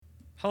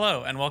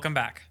Hello and welcome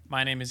back.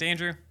 My name is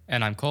Andrew.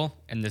 And I'm Cole,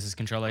 and this is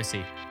Control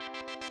IC.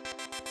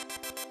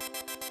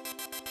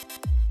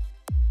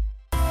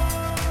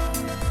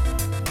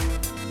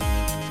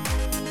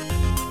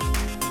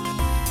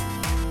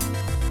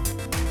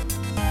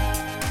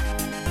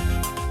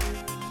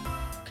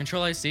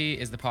 Control IC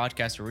is the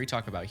podcast where we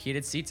talk about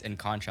heated seats and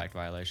contract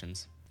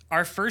violations.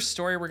 Our first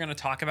story we're going to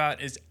talk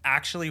about is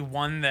actually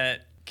one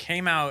that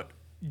came out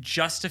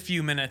just a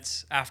few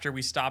minutes after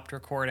we stopped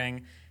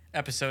recording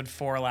episode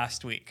 4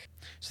 last week.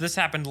 So this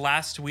happened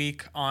last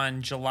week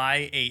on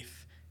July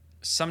 8th,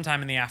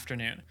 sometime in the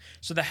afternoon.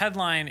 So the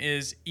headline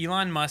is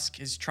Elon Musk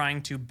is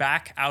trying to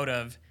back out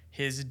of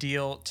his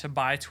deal to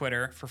buy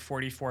Twitter for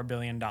 $44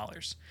 billion.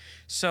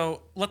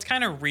 So let's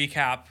kind of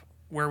recap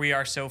where we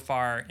are so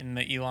far in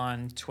the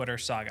Elon Twitter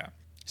saga.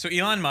 So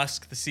Elon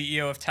Musk, the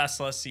CEO of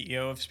Tesla,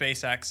 CEO of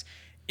SpaceX,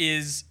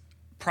 is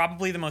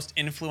probably the most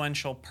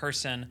influential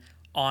person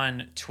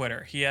on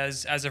Twitter. He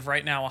has, as of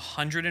right now,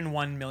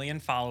 101 million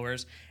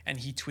followers, and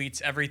he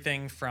tweets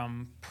everything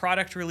from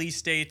product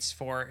release dates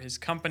for his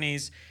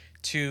companies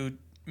to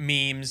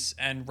memes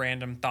and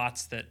random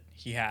thoughts that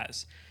he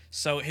has.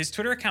 So his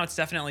Twitter account's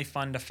definitely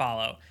fun to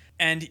follow.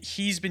 And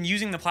he's been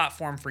using the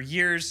platform for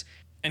years,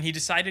 and he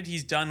decided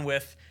he's done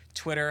with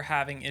Twitter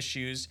having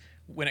issues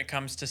when it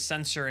comes to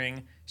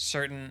censoring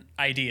certain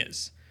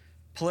ideas,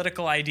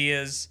 political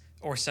ideas,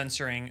 or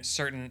censoring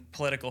certain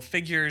political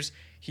figures.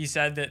 He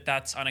said that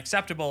that's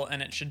unacceptable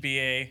and it should be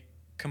a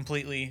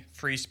completely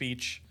free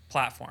speech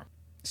platform.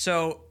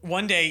 So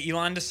one day,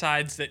 Elon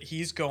decides that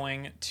he's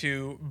going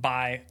to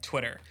buy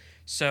Twitter.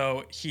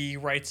 So he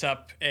writes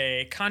up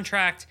a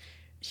contract.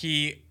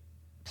 He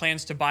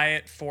plans to buy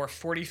it for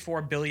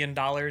 $44 billion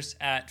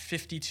at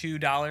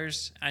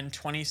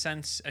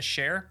 $52.20 a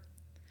share.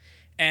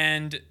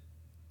 And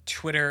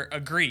Twitter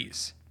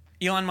agrees.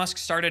 Elon Musk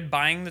started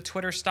buying the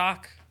Twitter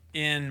stock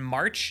in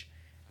March,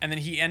 and then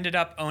he ended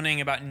up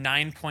owning about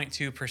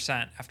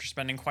 9.2% after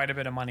spending quite a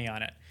bit of money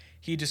on it.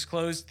 He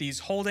disclosed these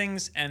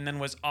holdings and then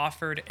was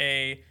offered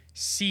a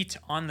seat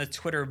on the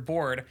Twitter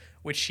board,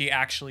 which he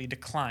actually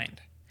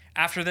declined.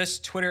 After this,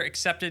 Twitter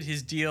accepted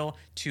his deal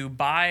to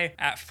buy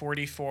at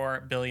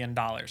 $44 billion.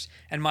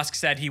 And Musk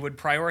said he would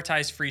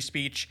prioritize free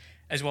speech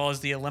as well as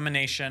the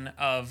elimination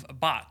of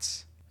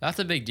bots. That's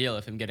a big deal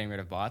if I'm getting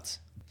rid of bots.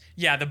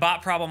 Yeah, the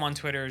bot problem on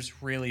Twitter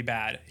is really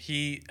bad.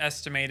 He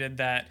estimated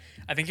that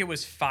I think it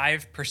was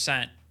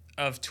 5%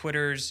 of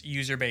Twitter's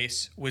user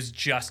base was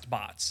just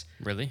bots.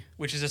 Really?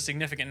 Which is a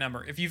significant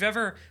number. If you've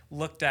ever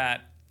looked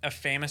at a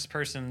famous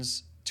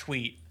person's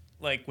tweet,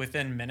 like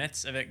within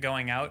minutes of it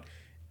going out,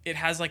 it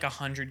has like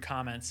 100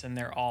 comments and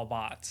they're all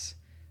bots.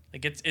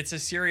 Like it's a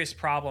serious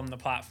problem the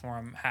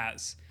platform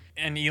has.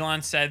 And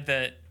Elon said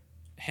that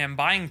him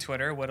buying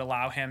Twitter would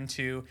allow him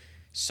to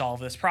solve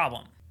this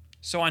problem.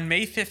 So on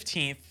May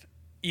 15th,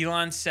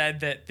 Elon said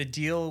that the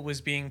deal was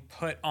being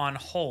put on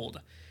hold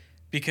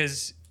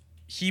because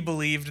he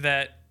believed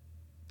that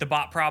the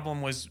bot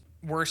problem was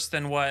worse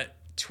than what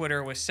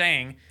Twitter was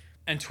saying,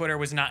 and Twitter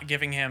was not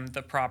giving him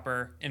the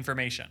proper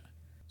information.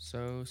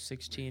 So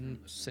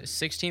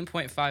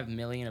 16.5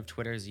 million of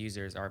Twitter's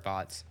users are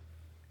bots.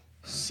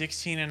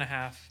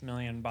 16.5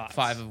 million bots.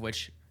 5 of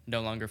which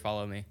no longer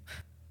follow me.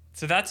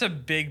 So that's a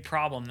big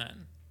problem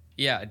then.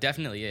 Yeah, it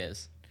definitely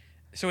is.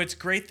 So it's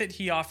great that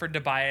he offered to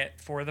buy it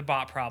for the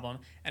bot problem,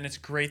 and it's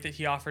great that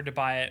he offered to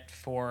buy it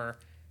for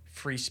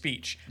free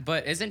speech.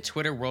 But isn't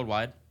Twitter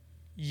worldwide?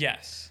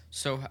 Yes.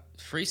 So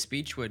free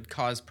speech would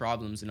cause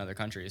problems in other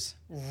countries.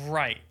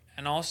 Right.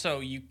 And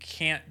also, you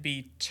can't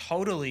be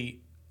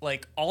totally,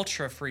 like,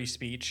 ultra free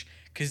speech,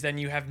 because then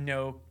you have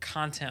no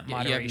content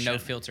moderation. You have no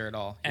filter at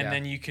all. And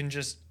then you can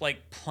just,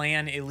 like,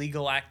 plan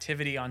illegal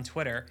activity on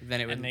Twitter. Then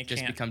it would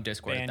just become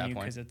Discord at that point.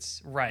 Because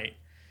it's right.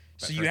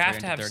 So But you have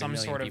to have 30 some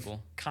million sort people. of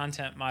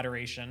content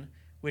moderation,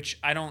 which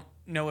I don't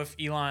know if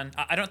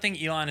I don't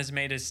think Elon has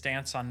made his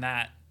stance on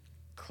that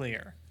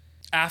clear.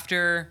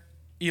 After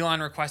Elon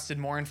requested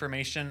more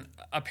information,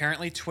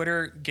 apparently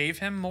Twitter gave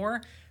him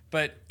more,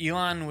 but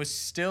Elon was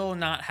still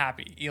not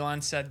happy.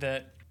 Elon said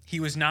that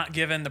he was not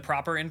given the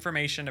proper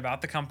information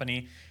about the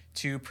company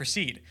to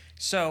proceed.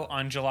 So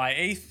on July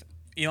 8th,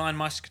 Elon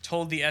Musk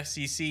told the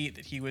SEC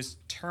that he was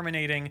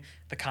terminating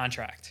the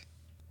contract.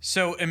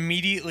 So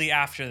immediately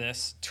after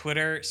this,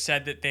 Twitter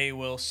said that they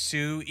will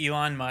sue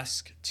Elon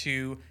Musk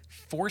to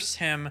force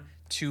him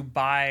to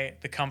buy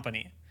the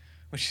company,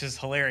 which is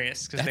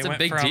hilarious because That's a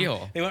big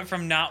deal. They went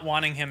from not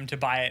wanting him to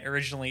buy it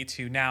originally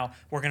to now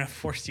we're going to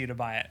force you to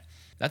buy it.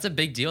 That's a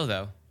big deal,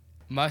 though.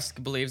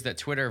 Musk believes that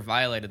Twitter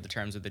violated the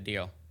terms of the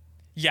deal.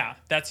 Yeah,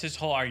 that's his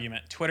whole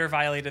argument. Twitter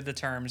violated the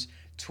terms.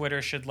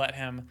 Twitter should let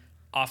him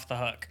off the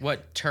hook.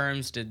 What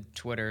terms did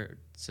Twitter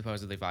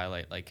supposedly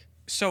violate?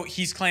 So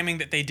he's claiming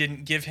that they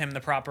didn't give him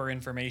the proper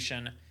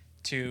information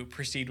to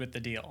proceed with the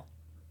deal.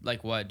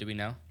 Like what? Do we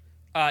know?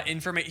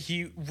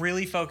 He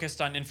really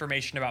focused on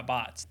information about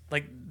bots.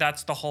 Like,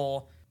 that's the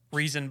whole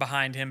reason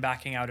behind him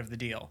backing out of the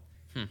deal.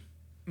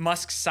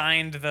 Musk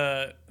signed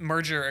the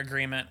merger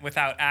agreement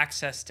without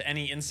access to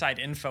any inside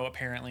info,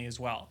 apparently, as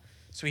well.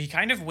 So he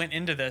kind of went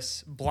into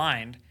this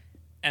blind,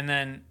 and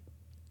then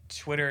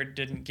Twitter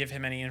didn't give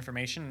him any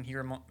information, and he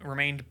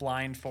remained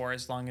blind for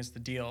as long as the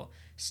deal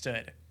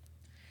stood.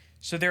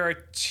 So there are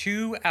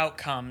two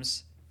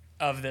outcomes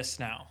of this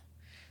now.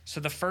 So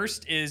the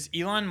first is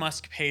Elon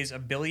Musk pays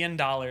 $1 billion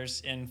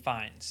in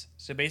fines.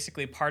 So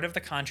basically part of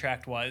the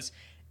contract was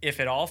if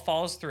it all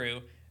falls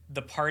through,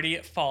 the party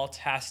at fault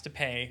has to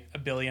pay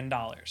 $1 billion.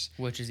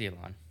 Which is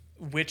Elon.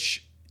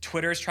 Which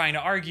Twitter is trying to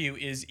argue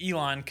is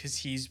Elon because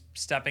he's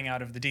stepping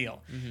out of the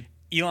deal.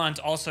 Elon's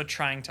also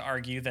trying to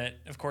argue that,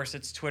 of course,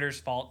 it's Twitter's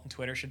fault and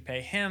Twitter should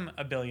pay him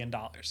 $1 billion.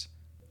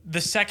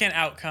 The second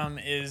outcome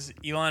is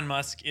Elon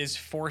Musk is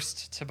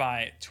forced to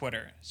buy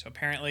Twitter. So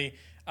apparently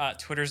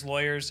Twitter's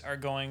lawyers are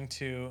going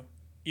to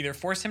either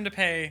force him to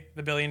pay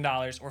the $1 billion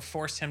or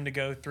force him to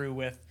go through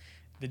with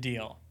the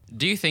deal.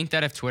 Do you think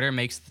that if Twitter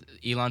makes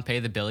Elon pay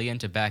the $1 billion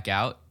to back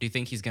out, do you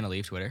think he's going to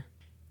leave Twitter?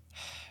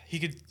 He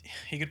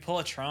could pull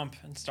a Trump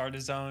and start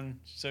his own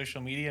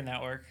social media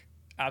network.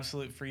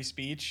 Absolute free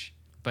speech.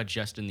 But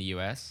just in the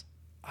U.S.?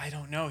 I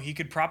don't know. He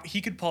could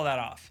pull that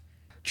off.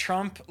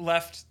 Trump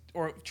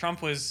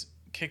was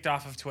kicked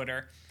off of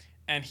Twitter,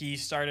 and he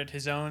started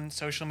his own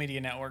social media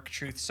network,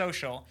 Truth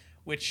Social,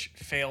 which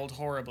failed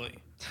horribly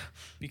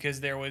because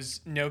there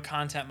was no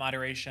content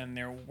moderation.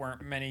 There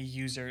weren't many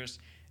users.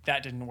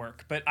 That didn't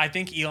work. But I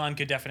think Elon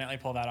could definitely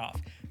pull that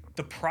off.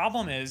 The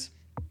problem is,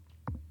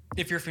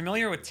 if you're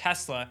familiar with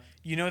Tesla,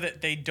 you know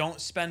that they don't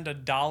spend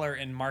 $1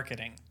 in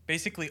marketing.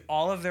 Basically,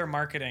 all of their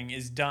marketing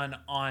is done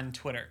on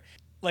Twitter.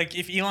 Like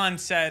if Elon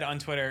said on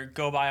Twitter,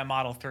 go buy a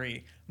Model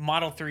 3,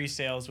 Model 3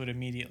 sales would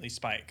immediately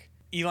spike.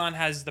 Elon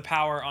has the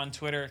power on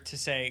Twitter to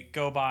say,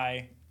 go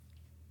buy,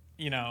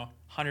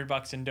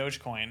 $100 in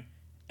Dogecoin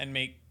and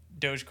make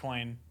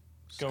Dogecoin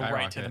go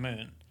right to the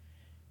moon.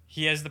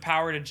 He has the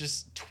power to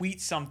just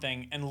tweet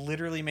something and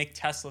literally make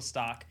Tesla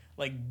stock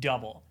like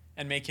double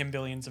and make him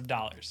billions of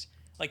dollars.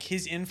 Like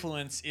his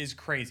influence is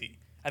crazy.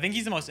 I think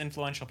he's the most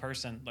influential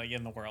person like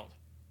in the world.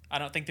 I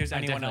don't think there's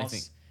anyone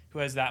else who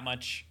has that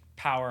much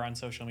power on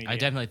social media. I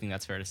definitely think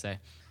that's fair to say.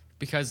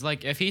 Because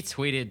like if he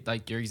tweeted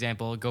like your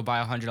example, go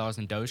buy $100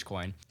 in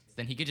Dogecoin,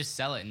 then he could just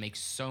sell it and make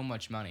so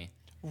much money.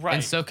 Right.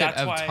 And so could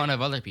a ton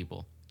of other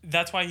people.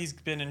 That's why he's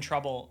been in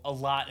trouble a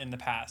lot in the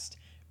past.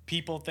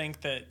 People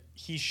think that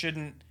he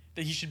should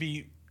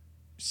be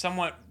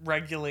somewhat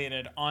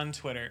regulated on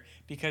Twitter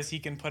because he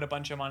can put a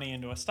bunch of money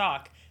into a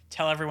stock,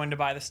 tell everyone to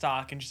buy the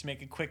stock, and just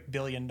make a quick $1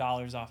 billion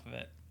off of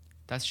it.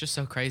 That's just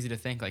so crazy to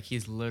think. Like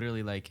he's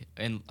literally like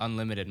in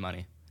unlimited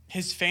money.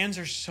 His fans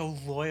are so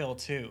loyal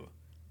too.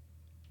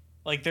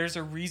 Like there's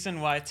a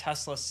reason why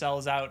Tesla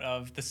sells out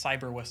of the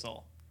Cyber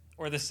Whistle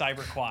or the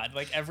Cyber Quad.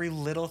 Like every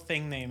little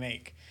thing they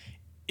make.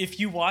 If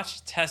you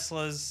watched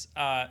Tesla's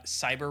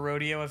Cyber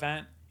Rodeo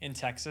event in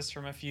Texas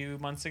from a few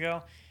months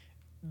ago,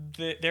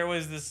 there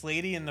was this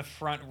lady in the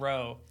front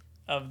row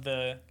of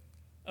the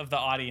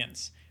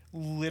audience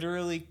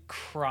literally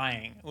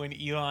crying when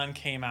Elon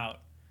came out.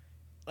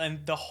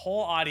 And the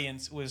whole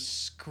audience was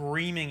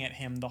screaming at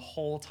him the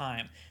whole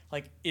time.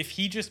 Like if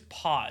he just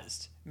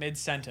paused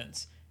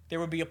mid-sentence, there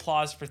would be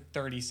applause for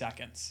 30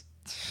 seconds.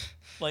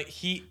 Like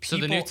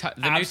people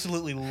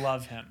absolutely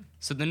love him.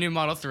 So the new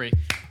Model 3.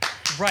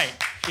 Right.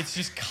 It's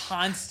just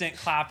constant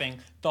clapping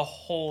the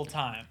whole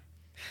time.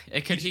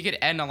 He could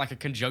end on like a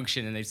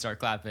conjunction and they'd start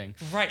clapping.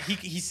 Right.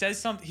 He says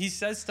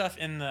stuff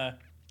in the.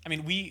 I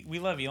mean, we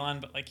love Elon,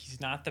 but like he's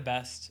not the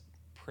best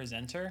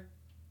presenter.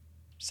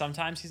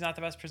 Sometimes he's not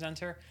the best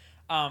presenter,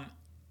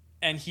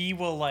 and he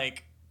will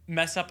like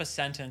mess up a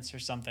sentence or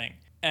something,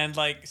 and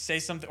like say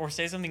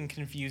something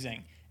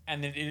confusing,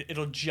 and then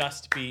it'll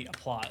just be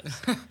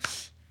applause.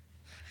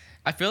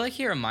 I feel like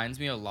he reminds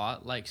me a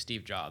lot like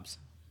Steve Jobs.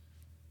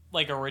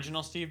 Like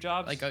original Steve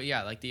Jobs? Like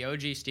like the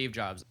OG Steve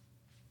Jobs.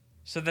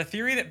 So the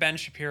theory that Ben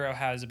Shapiro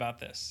has about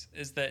this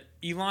is that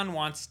Elon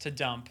wants to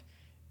dump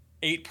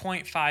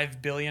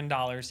 $8.5 billion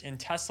in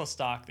Tesla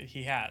stock that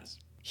he has.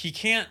 He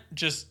can't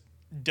just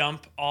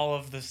dump all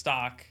of the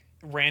stock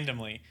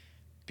randomly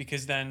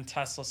because then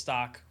Tesla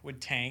stock would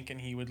tank and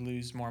he would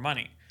lose more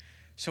money.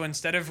 So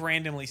instead of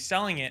randomly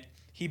selling it,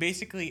 he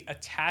basically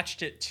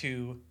attached it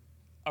to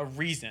a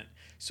reason.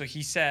 So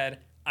he said,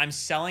 I'm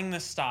selling the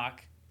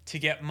stock to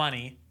get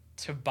money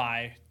to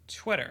buy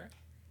Twitter.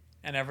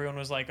 And everyone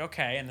was like,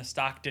 okay, and the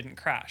stock didn't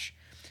crash.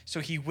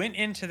 So he went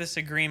into this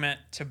agreement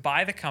to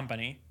buy the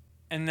company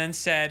and then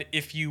said,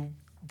 if you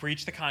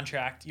breach the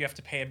contract, you have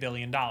to pay $1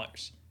 billion.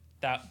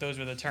 Those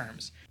were the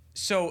terms.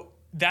 So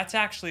that's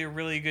actually a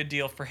really good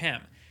deal for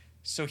him.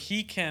 So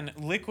he can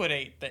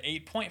liquidate the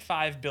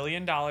 $8.5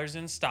 billion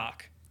in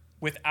stock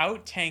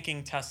without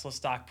tanking Tesla's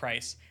stock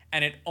price,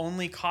 and it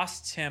only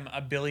costs him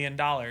 $1 billion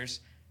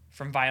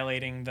from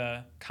violating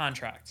the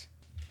contract.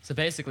 So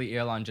basically,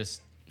 Elon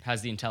just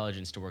has the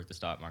intelligence to work the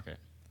stock market.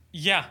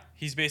 Yeah,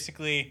 he's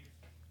basically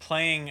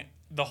playing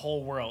the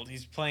whole world.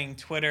 He's playing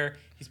Twitter.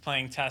 He's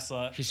playing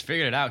Tesla. He's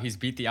figured it out. He's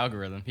beat the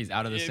algorithm. He's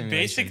out of the simulation.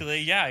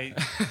 Basically, yeah.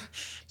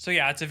 So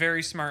yeah, it's a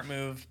very smart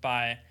move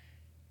by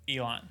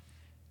Elon.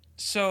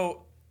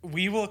 So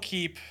we will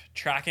keep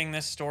tracking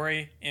this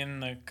story in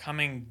the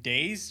coming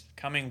days,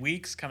 coming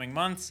weeks, coming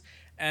months,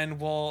 and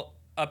we'll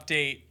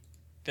update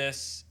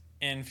this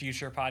in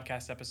future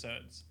podcast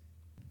episodes.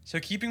 So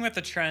keeping with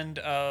the trend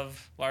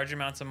of large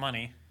amounts of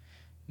money,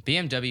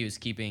 BMW is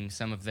keeping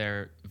some of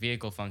their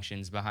vehicle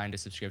functions behind a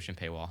subscription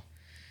paywall.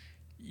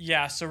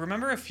 Yeah, so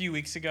remember a few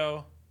weeks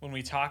ago when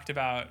we talked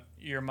about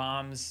your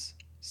mom's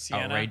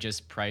Sienna?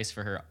 Outrageous price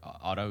for her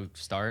auto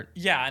start.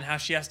 Yeah, and how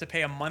she has to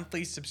pay a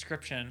monthly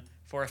subscription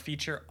for a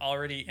feature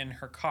already in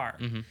her car.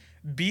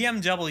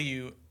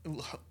 BMW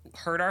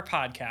heard our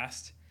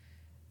podcast,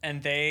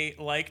 and they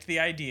liked the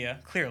idea,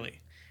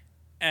 clearly,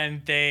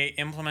 and they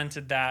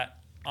implemented that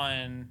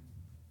on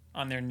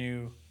their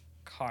new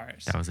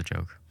cars. That was a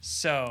joke.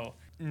 So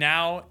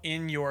now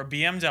in your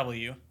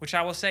BMW, which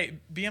I will say,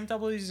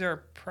 BMWs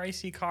are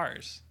pricey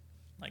cars.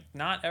 Like,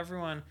 not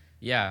everyone...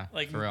 Yeah,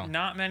 Like, for real.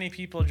 not many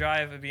people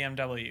drive a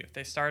BMW.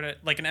 They start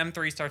at, like, an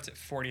M3 starts at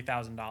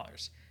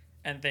 $40,000,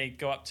 and they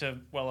go up to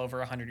well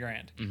over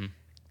 $100,000.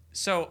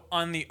 So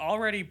on the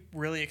already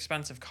really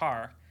expensive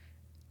car,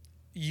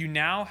 you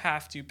now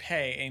have to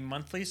pay a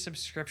monthly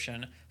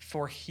subscription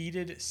for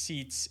heated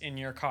seats in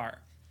your car.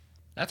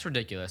 That's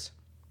ridiculous.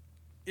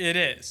 It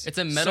is. It's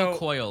a metal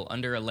coil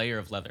under a layer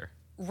of leather.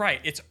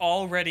 Right. It's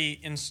already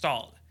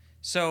installed.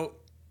 So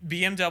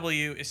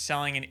BMW is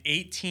selling an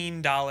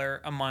 $18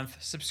 a month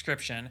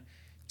subscription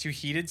to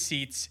heated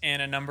seats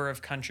in a number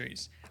of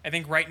countries. I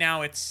think right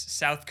now it's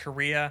South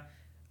Korea,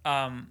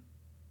 and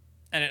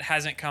it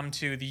hasn't come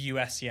to the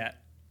US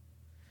yet.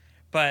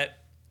 But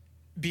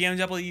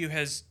BMW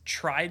has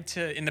tried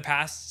to, in the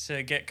past,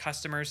 to get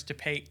customers to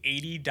pay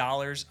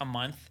 $80 a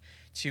month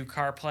to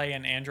CarPlay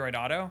and Android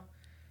Auto,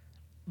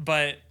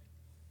 but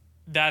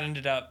that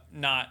ended up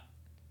not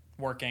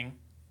working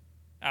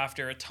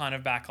after a ton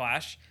of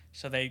backlash.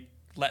 So they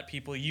let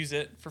people use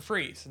it for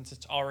free since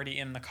it's already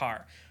in the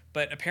car.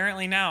 But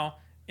apparently now,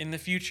 in the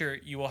future,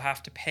 you will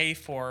have to pay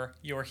for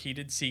your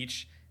heated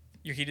seats,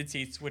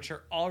 which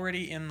are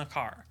already in the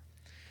car.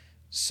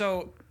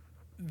 So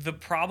the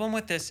problem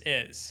with this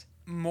is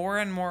more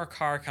and more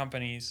car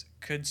companies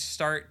could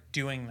start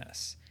doing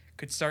this,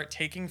 could start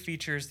taking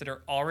features that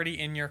are already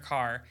in your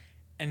car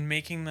and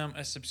making them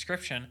a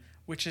subscription,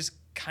 which is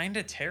kind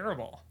of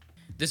terrible.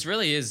 This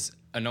really is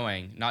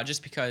annoying, not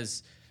just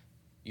because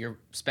you're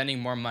spending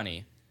more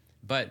money,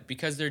 but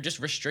because they're just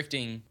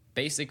restricting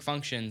basic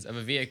functions of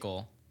a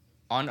vehicle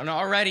on an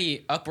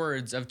already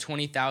upwards of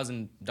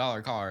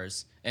 $20,000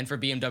 cars, and for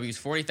BMW's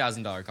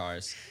 $40,000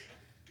 cars.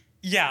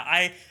 Yeah,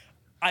 I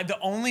the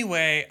only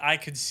way I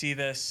could see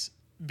this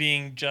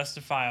being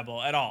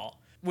justifiable at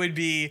all would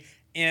be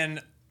in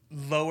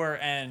lower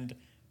end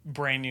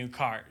brand new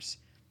cars.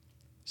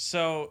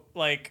 So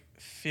like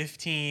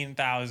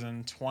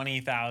 15,000,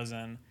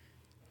 20,000,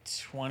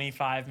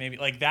 25 maybe,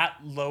 like that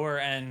lower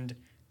end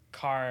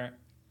car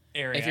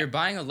area. If you're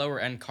buying a lower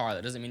end car,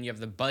 that doesn't mean you have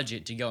the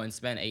budget to go and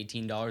spend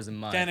 $18 a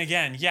month. Then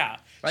again, yeah.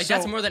 Like,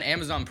 that's more than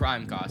Amazon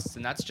Prime costs,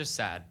 and that's just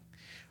sad.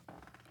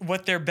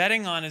 What they're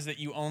betting on is that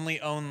you only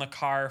own the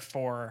car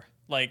for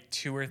like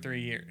 2 or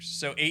 3 years.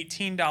 So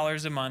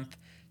 $18 a month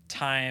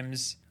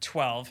times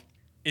 12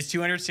 is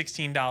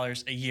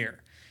 $216 a year.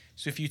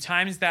 So if you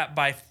times that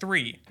by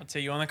 3, let's say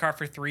you own the car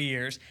for 3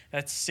 years,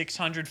 that's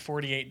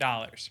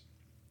 $648.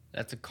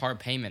 That's a car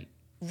payment.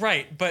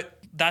 Right, but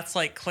that's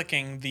like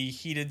clicking the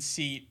heated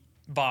seat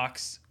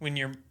box when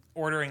you're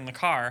ordering the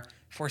car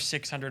for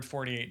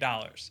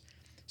 $648.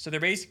 So they're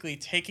basically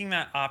taking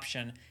that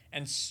option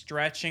and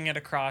stretching it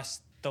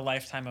across the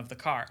lifetime of the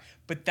car.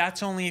 But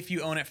that's only if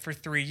you own it for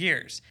 3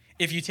 years.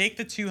 If you take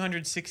the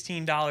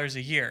 $216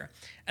 a year,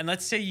 and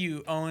let's say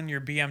you own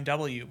your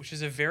BMW, which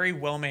is a very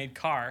well-made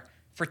car,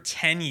 for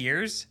 10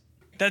 years,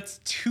 that's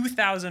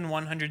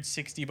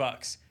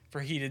 $2,160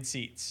 for heated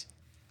seats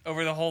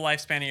over the whole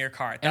lifespan of your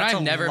car. And That's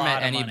I've never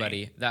met money.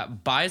 anybody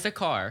that buys a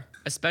car,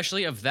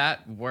 especially of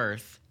that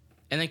worth,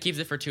 and then keeps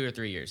it for 2 or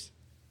 3 years.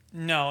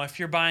 No, if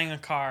you're buying a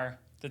car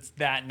that's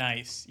that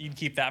nice, you'd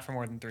keep that for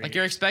more than 3 Like, years.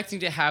 you're expecting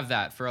to have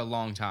that for a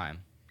long time.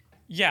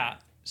 Yeah.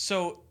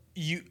 So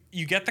you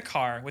get the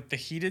car with the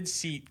heated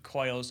seat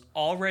coils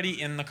already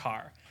in the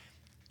car.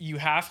 You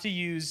have to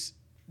use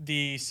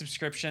the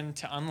subscription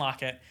to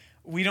unlock it.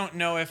 We don't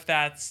know if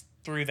that's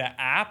through the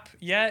app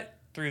yet,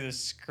 through the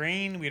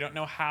screen. We don't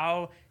know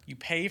how you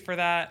pay for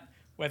that,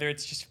 whether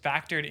it's just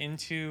factored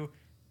into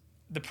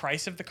the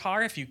price of the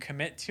car if you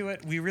commit to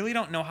it. We really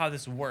don't know how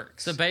this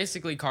works. So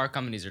basically, car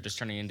companies are just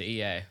turning into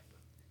EA.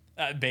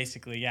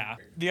 Basically, yeah.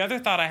 The other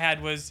thought I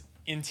had was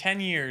in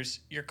 10 years,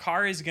 your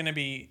car is going to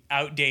be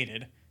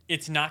outdated.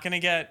 It's not going to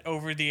get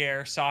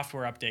over-the-air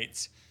software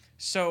updates.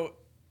 So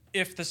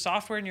if the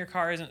software in your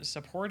car isn't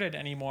supported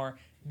anymore,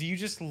 do you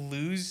just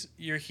lose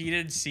your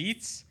heated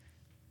seats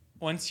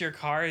once your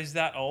car is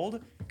that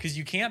old? Because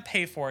you can't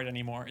pay for it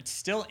anymore. It's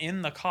still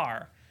in the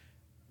car.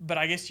 But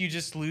I guess you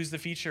just lose the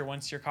feature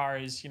once your car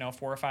is, 4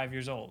 or 5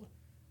 years old,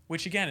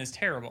 which, again, is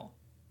terrible.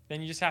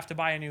 Then you just have to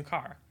buy a new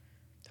car.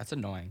 That's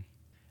annoying.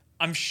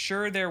 I'm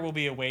sure there will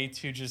be a way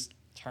to just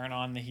turn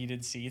on the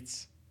heated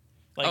seats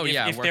Like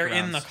if they're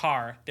in the workarounds.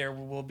 car, there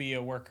will be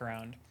a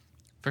workaround.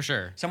 For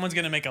sure. Someone's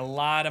going to make a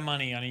lot of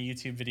money on a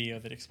YouTube video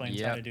that explains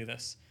how Yep. to do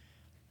this.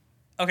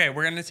 Okay,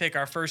 we're going to take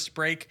our first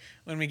break.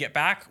 When we get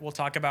back, we'll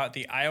talk about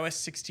the iOS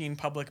 16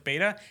 public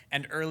beta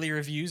and early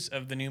reviews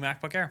of the new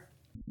MacBook Air.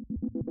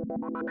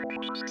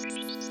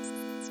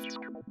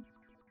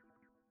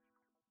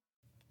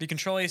 The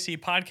Control AC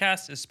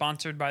podcast is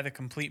sponsored by The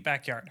Complete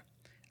Backyard.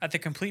 At The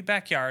Complete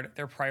Backyard,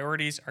 their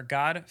priorities are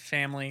God,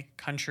 family,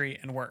 country,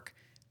 and work.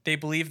 They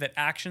believe that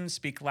actions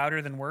speak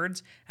louder than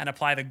words and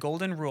apply the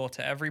golden rule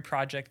to every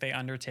project they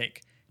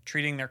undertake,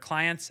 treating their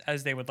clients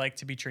as they would like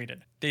to be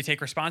treated. They take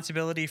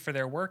responsibility for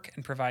their work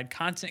and provide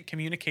constant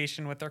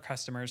communication with their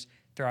customers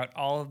throughout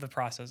all of the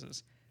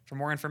processes. For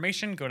more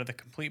information, go to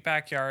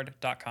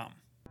thecompletebackyard.com.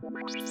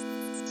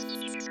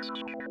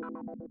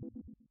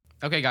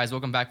 Okay, guys,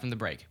 welcome back from the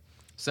break.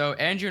 So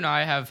Andrew and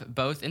I have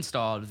both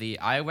installed the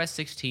iOS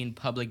 16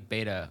 public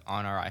beta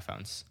on our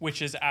iPhones.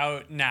 Which is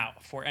out now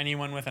for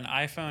anyone with an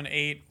iPhone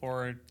 8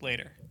 or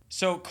later.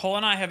 So Cole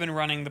and I have been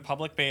running the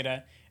public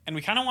beta, and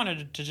we kind of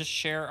wanted to just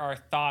share our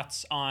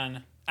thoughts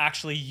on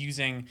actually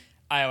using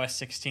iOS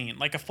 16,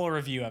 like a full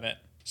review of it.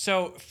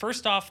 So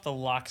first off, the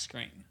lock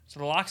screen.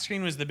 So the lock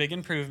screen was the big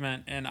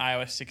improvement in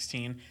iOS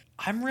 16.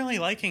 I'm really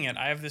liking it.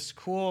 I have this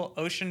cool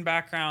ocean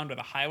background with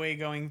a highway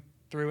going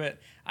through it.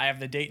 I have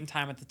the date and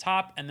time at the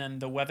top, and then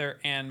the weather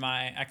and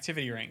my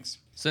activity rings.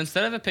 So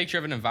instead of a picture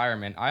of an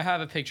environment, I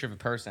have a picture of a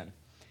person.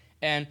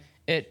 And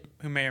it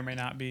Who may or may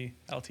not be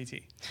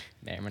LTT.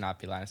 may or may not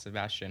be Linus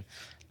Sebastian.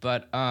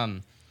 But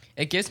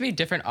it gives me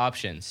different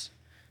options.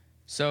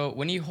 So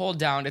when you hold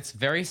down, it's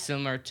very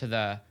similar to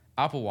the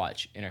Apple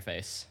Watch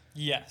interface.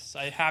 Yes,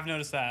 I have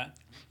noticed that.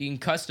 You can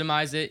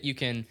customize it.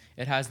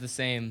 It has the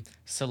same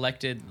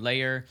selected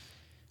layer.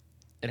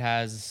 It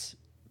has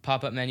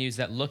pop-up menus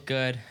that look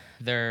good.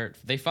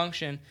 They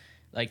function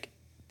like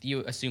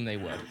you assume they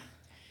would.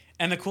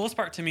 And the coolest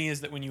part to me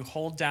is that when you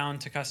hold down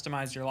to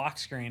customize your lock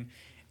screen,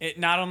 it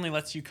not only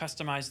lets you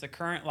customize the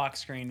current lock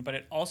screen, but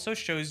it also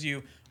shows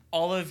you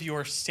all of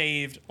your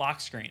saved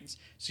lock screens.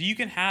 So you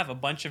can have a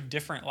bunch of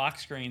different lock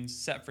screens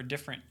set for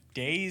different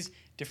days,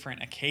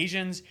 different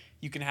occasions.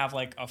 You can have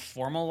like a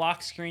formal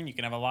lock screen. You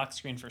can have a lock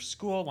screen for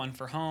school, one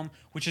for home,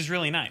 which is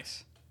really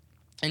nice.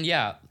 And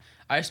yeah,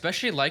 I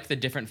especially like the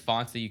different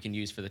fonts that you can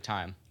use for the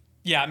time.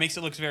 Yeah, it makes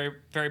it look very,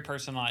 very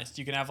personalized.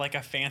 You can have like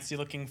a fancy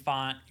looking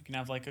font. You can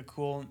have like a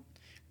cool...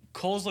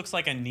 Kohl's looks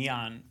like a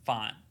neon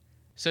font.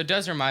 So it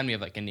does remind me of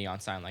like a neon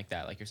sign like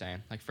that, like you're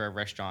saying, like for a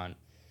restaurant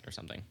or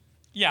something.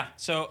 Yeah,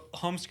 so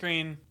home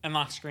screen and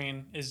lock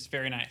screen is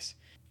very nice.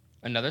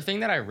 Another thing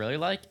that I really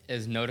like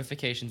is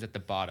notifications at the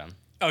bottom.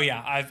 Oh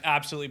yeah, I've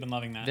absolutely been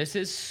loving that. This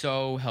is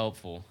so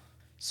helpful.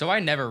 So I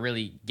never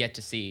really get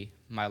to see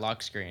my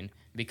lock screen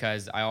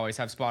because I always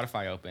have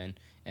Spotify open.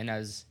 And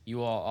as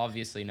you all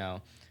obviously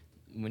know,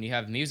 when you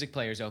have music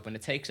players open,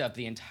 it takes up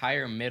the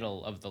entire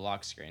middle of the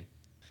lock screen.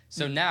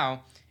 So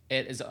now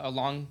it is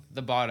along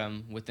the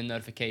bottom with the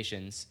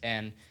notifications,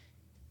 and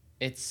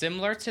it's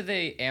similar to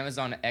the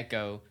Amazon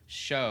Echo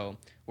Show,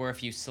 where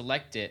if you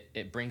select it,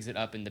 it brings it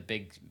up in the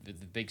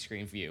big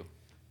screen view.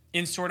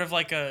 In sort of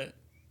like a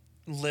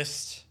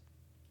list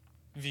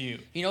view.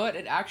 You know what?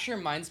 It actually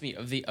reminds me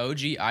of the OG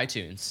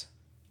iTunes.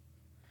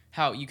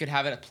 How you could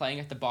have it playing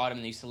at the bottom,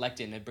 and you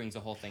select it, and it brings the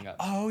whole thing up.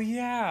 Oh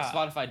yeah.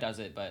 Spotify does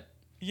it, but...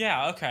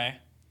 Yeah, okay.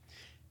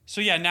 So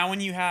yeah, now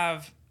when you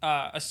have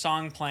a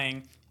song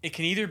playing, it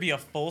can either be a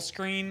full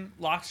screen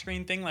lock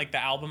screen thing, like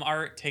the album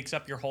art takes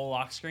up your whole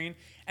lock screen,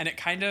 and it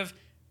kind of,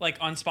 like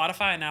on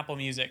Spotify and Apple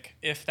Music,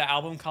 if the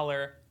album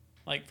color,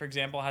 like for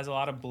example, has a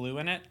lot of blue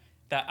in it,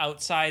 the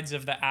outsides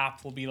of the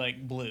app will be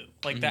like blue.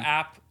 Like the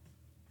app,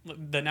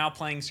 the now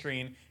playing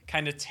screen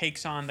kind of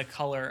takes on the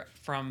color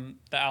from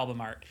the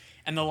album art.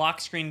 And the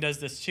lock screen does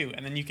this too.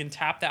 And then you can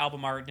tap the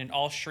album art and it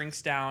all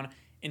shrinks down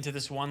into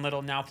this one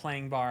little now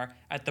playing bar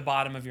at the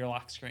bottom of your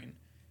lock screen,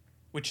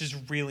 which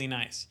is really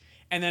nice.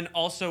 And then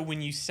also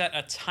when you set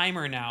a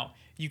timer now,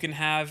 you can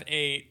have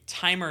a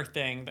timer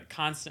thing that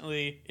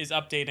constantly is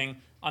updating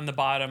on the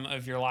bottom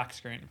of your lock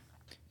screen.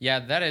 Yeah,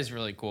 that is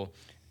really cool.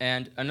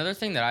 And another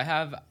thing that I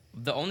have,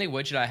 the only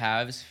widget I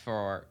have is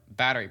for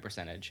battery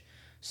percentage.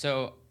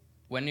 So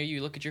when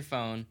you look at your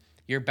phone,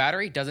 your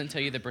battery doesn't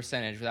tell you the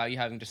percentage without you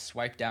having to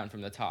swipe down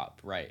from the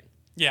top, right?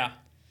 Yeah.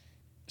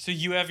 So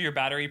you have your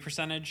battery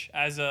percentage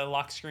as a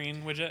lock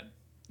screen widget?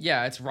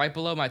 Yeah, it's right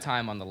below my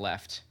time on the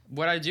left.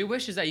 What I do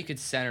wish is that you could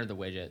center the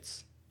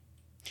widgets.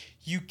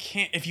 You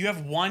can't. If you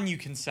have one, you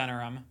can center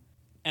them.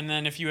 And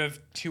then if you have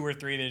two or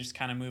three, they just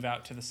kind of move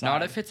out to the side.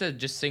 Not if it's a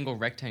just single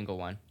rectangle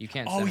one. You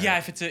can't center yeah,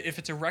 it. if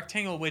it's a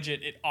rectangle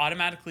widget, it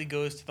automatically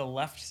goes to the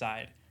left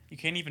side. You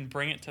can't even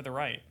bring it to the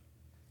right.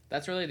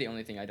 That's really the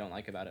only thing I don't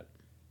like about it.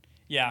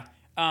 Yeah.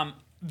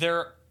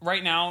 There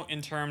right now,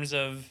 in terms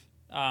of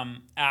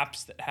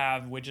apps that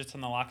have widgets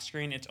on the lock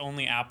screen, it's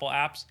only Apple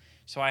apps.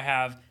 So I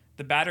have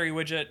the battery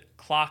widget,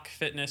 clock,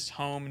 fitness,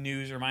 home,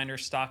 news,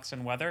 reminders, stocks,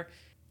 and weather.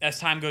 As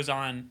time goes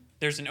on,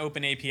 there's an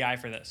open API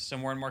for this. So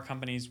more and more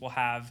companies will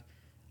have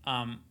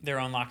their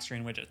own lock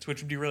screen widgets,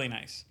 which would be really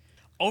nice.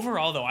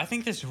 Overall, though, I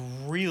think this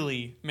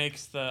really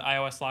makes the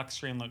iOS lock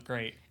screen look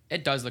great.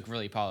 It does look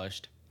really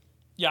polished.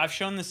 Yeah, I've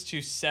shown this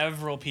to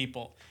several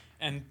people,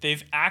 and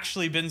they've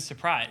actually been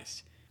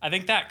surprised. I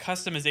think that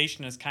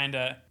customization is kind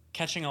of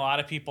catching a lot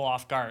of people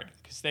off guard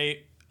because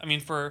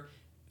for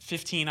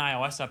 15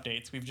 iOS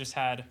updates, we've just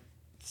had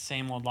the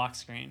same old lock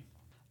screen.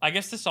 I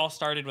guess this all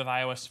started with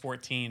iOS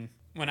 14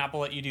 when Apple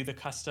let you do the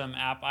custom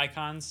app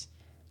icons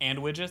and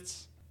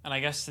widgets. And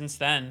I guess since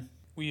then,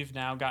 we've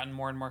now gotten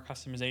more and more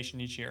customization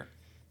each year.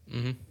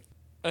 Mm-hmm.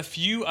 A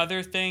few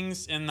other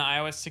things in the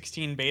iOS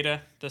 16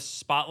 beta, the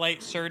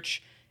Spotlight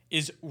search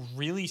is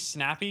really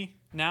snappy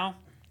now,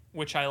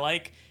 which I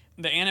like.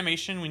 The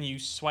animation when you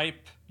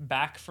swipe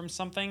back from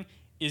something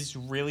is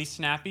really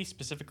snappy,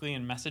 specifically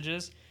in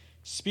messages.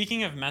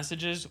 Speaking of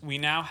messages, we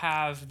now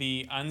have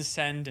the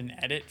unsend and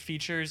edit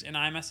features in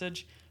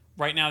iMessage.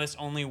 Right now, this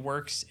only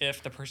works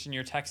if the person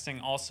you're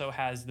texting also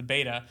has the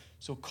beta.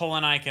 So Cole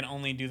and I can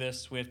only do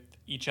this with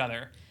each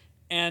other.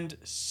 And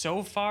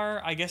so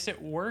far, I guess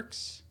it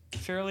works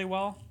fairly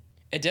well.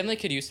 It definitely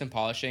could use some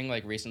polishing.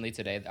 Like recently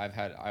today,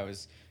 I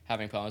was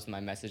having problems with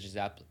my messages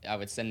app. I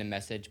would send a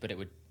message, but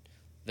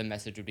the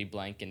message would be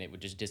blank and it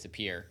would just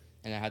disappear.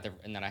 And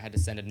then I had to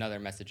send another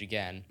message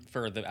again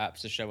for the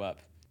apps to show up.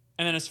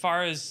 And then as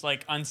far as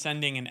like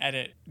unsending and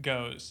edit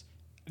goes,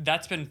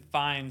 that's been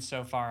fine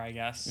so far, I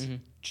guess,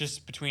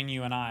 just between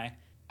you and I.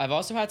 I've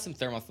also had some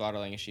thermal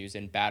throttling issues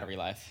in battery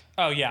life.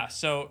 Oh, yeah.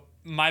 So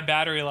my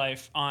battery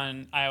life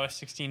on iOS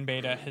 16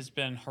 beta has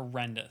been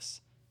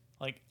horrendous.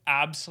 Like,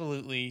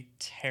 absolutely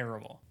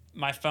terrible.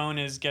 My phone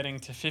is getting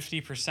to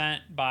 50%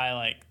 by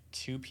like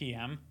 2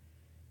 p.m.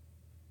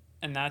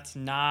 And that's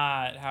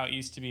not how it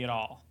used to be at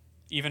all,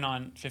 even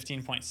on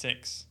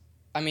 15.6.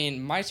 I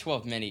mean, my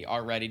 12 mini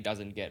already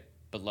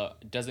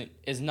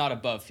is not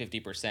above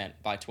 50%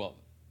 by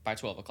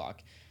 12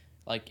 o'clock.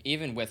 Like,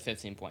 even with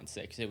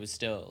 15.6, it was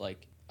still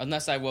like,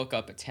 unless I woke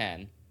up at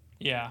 10.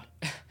 Yeah.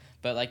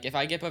 But like, if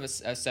I get up at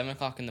 7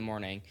 o'clock in the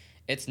morning,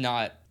 it's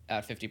not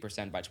at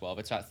 50% by 12.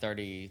 It's at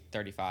 30,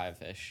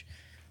 35-ish.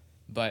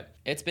 But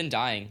it's been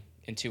dying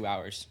in 2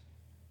 hours.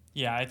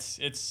 Yeah,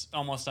 it's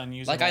almost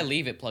unusable. Like, I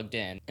leave it plugged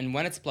in, and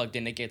when it's plugged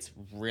in, it gets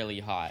really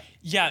hot.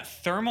 Yeah,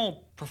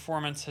 thermal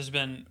performance has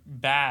been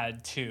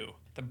bad, too.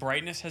 The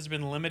brightness has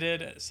been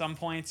limited at some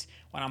points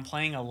when I'm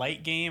playing a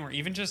light game, or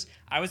even just,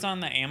 I was on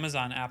the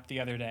Amazon app the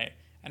other day,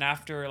 and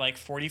after like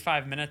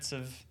 45 minutes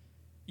of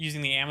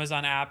using the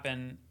Amazon app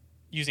and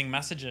using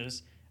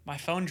messages, my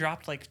phone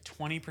dropped like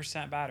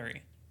 20%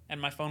 battery,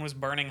 and my phone was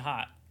burning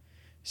hot.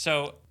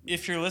 So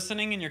if you're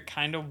listening and you're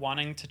kind of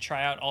wanting to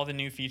try out all the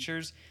new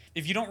features,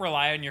 if you don't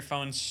rely on your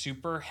phone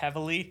super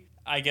heavily,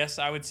 I guess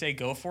I would say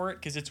go for it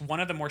because it's one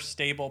of the more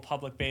stable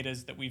public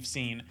betas that we've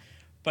seen.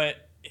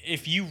 But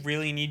if you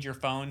really need your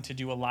phone to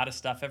do a lot of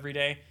stuff every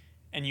day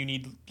and you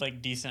need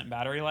like decent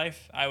battery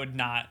life, I would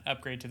not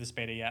upgrade to this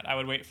beta yet. I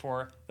would wait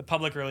for the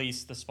public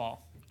release this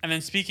fall. And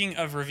then speaking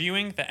of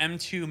reviewing, the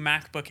M2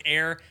 MacBook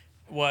Air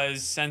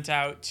was sent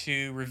out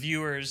to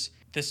reviewers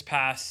this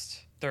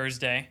past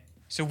Thursday.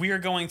 So we are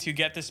going to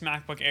get this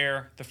MacBook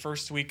Air the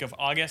first week of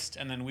August,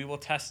 and then we will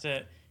test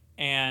it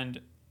and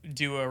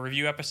do a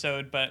review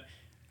episode. But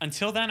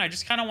until then, I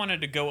just kind of wanted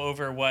to go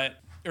over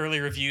what early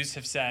reviews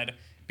have said,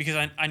 because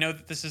I know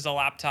that this is a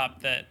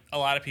laptop that a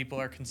lot of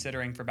people are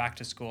considering for back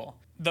to school.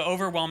 The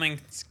overwhelming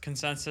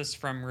consensus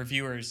from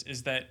reviewers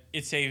is that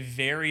it's a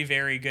very,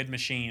 very good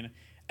machine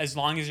as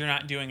long as you're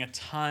not doing a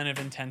ton of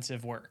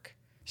intensive work.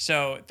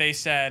 So they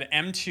said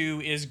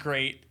M2 is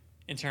great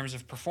in terms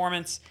of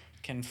performance,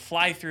 can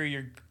fly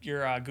through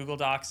your Google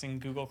Docs and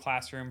Google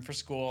Classroom for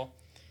school.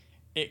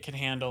 It can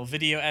handle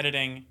video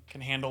editing, can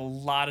handle a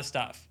lot of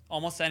stuff,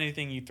 almost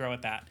anything you throw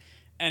at that.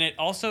 And it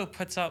also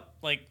puts up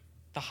like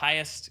the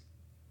highest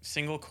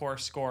single core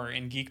score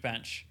in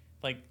Geekbench,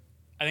 like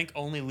I think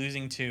only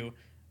losing to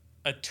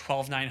a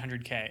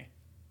 12900K,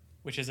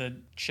 which is a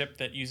chip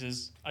that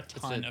uses a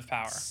ton of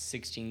power.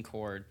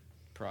 16-core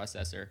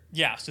processor.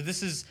 Yeah, so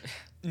this is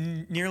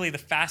nearly the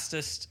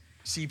fastest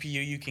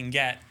CPU you can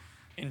get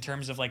in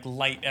terms of like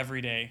light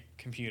everyday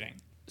computing.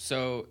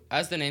 So,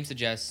 as the name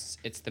suggests,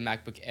 it's the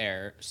MacBook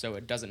Air, so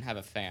it doesn't have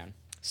a fan.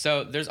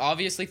 So, there's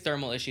obviously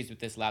thermal issues with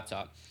this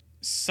laptop.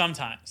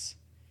 Sometimes.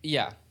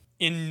 Yeah.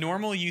 In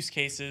normal use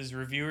cases,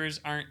 reviewers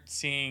aren't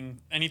seeing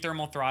any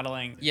thermal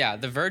throttling. Yeah,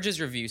 The Verge's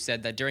review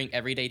said that during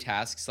everyday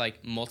tasks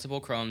like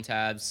multiple Chrome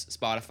tabs,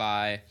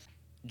 Spotify,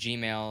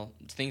 Gmail,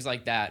 things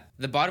like that,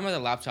 the bottom of the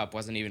laptop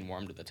wasn't even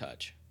warm to the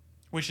touch.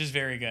 Which is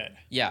very good.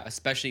 Yeah,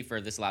 especially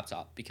for this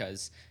laptop,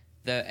 because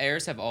the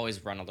Airs have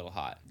always run a little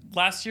hot.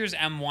 Last year's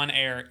M1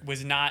 Air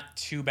was not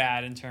too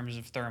bad in terms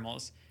of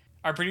thermals.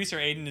 Our producer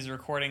Aiden is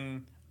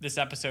recording this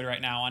episode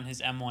right now on his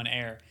M1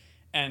 Air,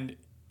 and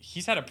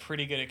he's had a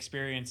pretty good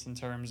experience in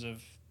terms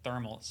of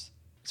thermals.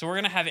 So we're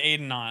going to have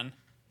Aiden on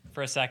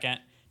for a second.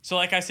 So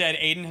like I said,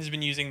 Aiden has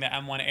been using the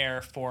M1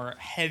 Air for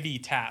heavy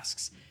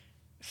tasks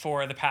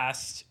for the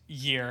past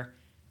year.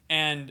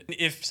 And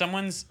if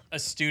someone's a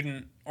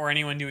student or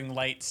anyone doing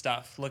light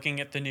stuff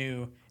looking at the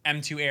new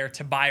M2 Air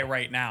to buy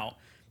right now,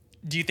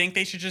 Do you think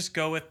they should just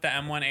go with the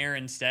M1 Air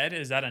instead?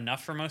 Is that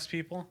enough for most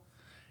people?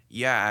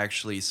 Yeah,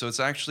 actually. So it's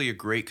actually a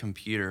great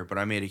computer, but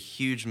I made a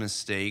huge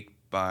mistake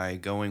by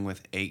going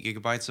with 8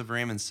 gigabytes of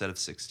RAM instead of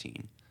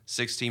 16.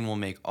 16 will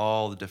make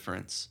all the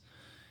difference.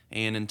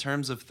 And in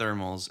terms of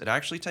thermals, it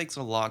actually takes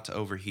a lot to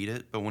overheat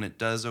it, but when it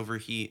does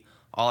overheat,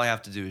 all I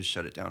have to do is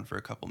shut it down for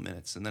a couple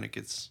minutes, and then it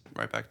gets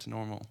right back to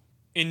normal.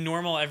 In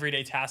normal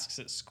everyday tasks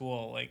at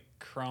school, like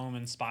Chrome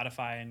and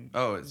Spotify and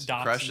Oh, it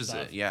docs crushes and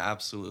stuff. it. Yeah,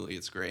 absolutely.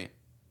 It's great.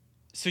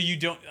 So you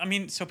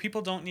don't, so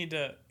people don't need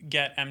to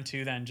get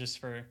M2 then just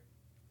for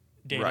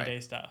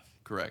day-to-day stuff.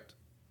 Correct.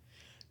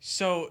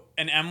 So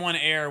an M1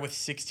 Air with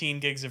 16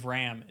 gigs of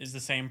RAM is the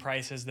same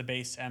price as the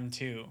base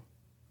M2.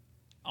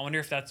 I wonder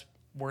if that's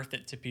worth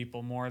it to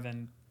people more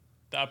than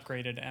the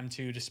upgraded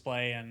M2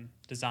 display and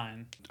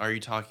design. Are you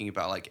talking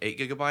about like 8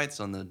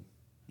 gigabytes on the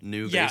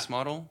new base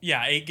model?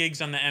 Yeah, 8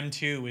 gigs on the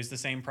M2 is the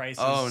same price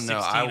Oh, as no,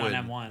 16 I on would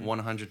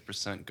M1.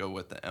 100% go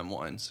with the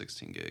M1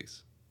 16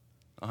 gigs.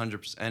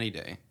 100% any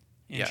day.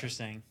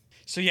 Interesting.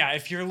 So yeah,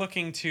 if you're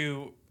looking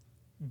to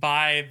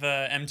buy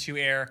the M2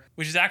 Air,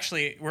 which is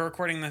actually, we're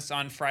recording this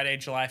on Friday,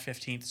 July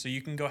 15th, so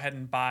you can go ahead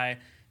and buy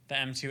the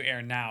M2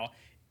 Air now.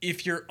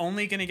 If you're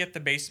only going to get the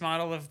base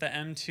model of the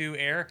M2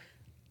 Air,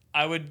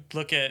 I would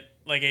look at,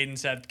 like Aiden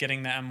said,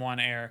 getting the M1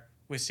 Air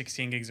with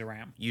 16 gigs of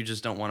RAM. You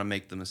just don't want to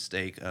make the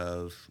mistake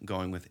of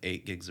going with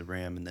 8 gigs of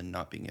RAM and then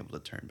not being able to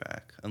turn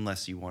back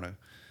unless you want to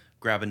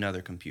grab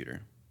another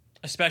computer.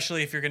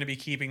 Especially if you're going to be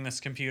keeping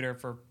this computer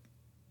for,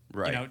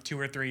 Right. 2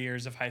 or 3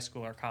 years of high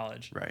school or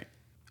college. Right.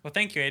 Well,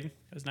 thank you, Aiden.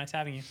 It was nice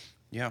having you.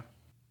 Yeah.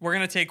 We're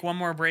going to take one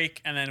more break,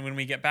 and then when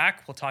we get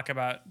back, we'll talk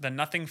about the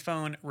Nothing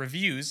Phone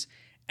reviews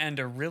and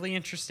a really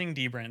interesting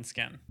D-brand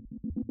skin.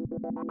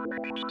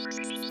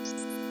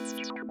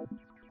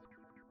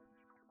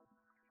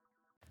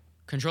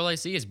 Control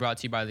AC is brought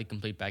to you by The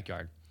Complete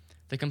Backyard.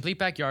 The Complete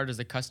Backyard is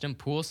a custom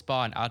pool,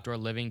 spa, and outdoor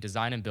living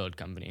design and build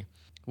company.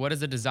 What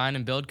is a design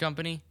and build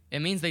company? It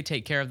means they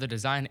take care of the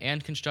design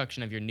and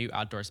construction of your new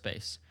outdoor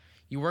space.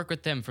 You work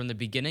with them from the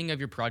beginning of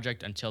your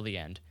project until the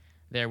end.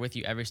 They are with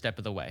you every step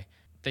of the way.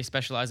 They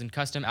specialize in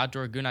custom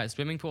outdoor Gunite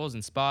swimming pools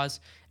and spas.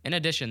 In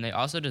addition, they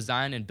also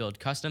design and build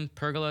custom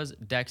pergolas,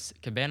 decks,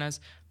 cabanas,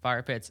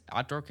 fire pits,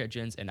 outdoor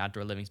kitchens, and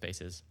outdoor living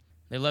spaces.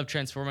 They love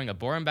transforming a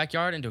boring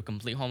backyard into a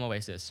complete home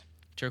oasis.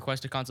 To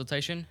request a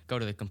consultation, go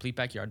to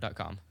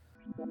thecompletebackyard.com.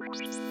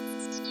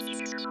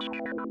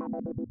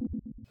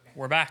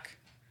 We're back.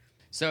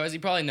 So as you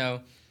probably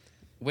know,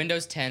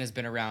 Windows 10 has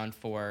been around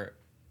for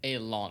a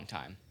long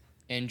time.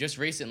 And just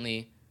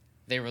recently,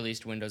 they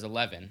released Windows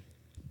 11.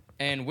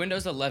 And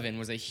Windows 11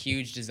 was a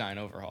huge design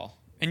overhaul.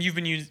 And you've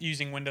been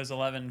using Windows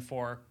 11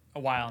 for a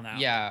while now.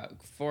 Yeah,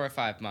 4 or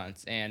 5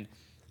 months. And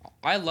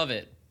I love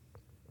it.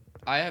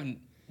 I have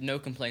no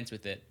complaints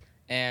with it.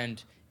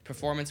 And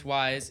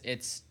performance-wise,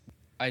 it's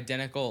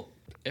identical,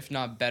 if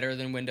not better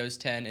than Windows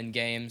 10 in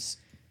games.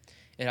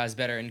 It has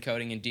better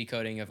encoding and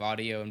decoding of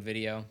audio and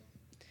video.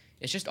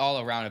 It's just all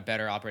around a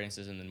better operating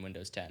system than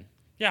Windows 10.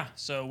 Yeah,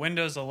 so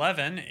Windows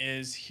 11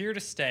 is here to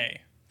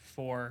stay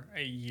for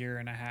a year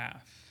and a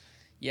half.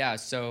 Yeah,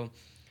 so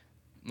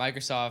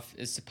Microsoft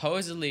is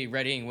supposedly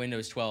readying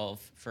Windows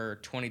 12 for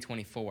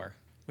 2024.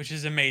 Which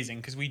is amazing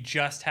because we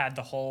just had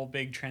the whole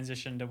big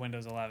transition to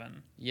Windows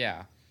 11.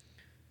 Yeah.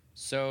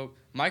 So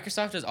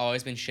Microsoft has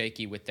always been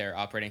shaky with their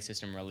operating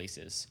system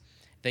releases.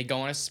 They go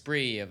on a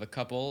spree of a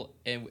couple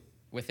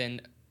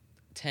within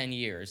 10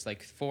 years,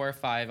 like 4 or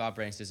 5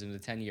 operating systems in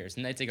 10 years.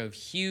 And they take a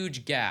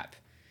huge gap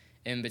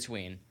in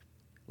between,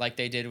 like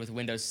they did with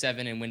Windows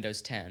 7 and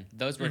Windows 10.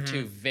 Those were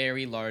 2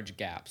 very large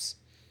gaps.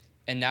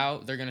 And now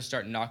they're going to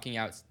start knocking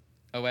out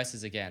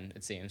OSs again,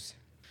 it seems.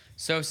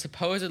 So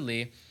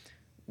supposedly,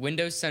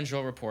 Windows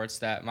Central reports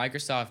that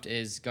Microsoft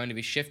is going to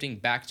be shifting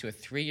back to a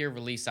 3-year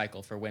release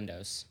cycle for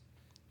Windows.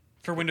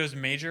 For Windows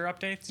major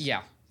updates?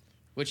 Yeah,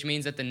 which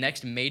means that the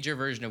next major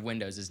version of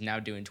Windows is now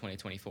due in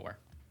 2024.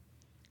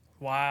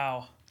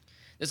 Wow.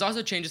 This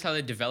also changes how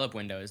they develop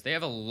Windows. They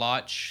have a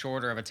lot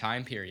shorter of a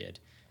time period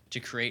to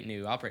create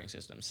new operating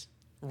systems.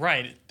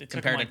 Right. It took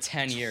Compared them to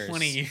 10 years.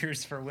 20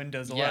 years for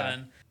Windows Yeah.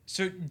 11.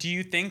 So do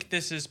you think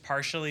this is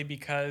partially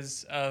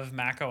because of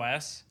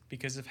macOS?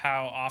 Because of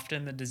how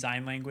often the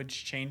design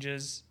language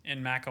changes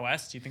in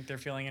macOS? Do you think they're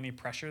feeling any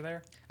pressure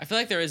there? I feel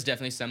like there is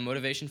definitely some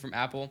motivation from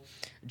Apple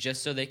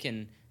just so they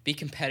can be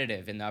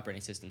competitive in the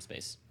operating system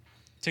space.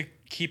 To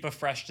keep a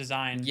fresh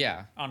design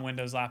Yeah. on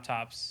Windows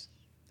laptops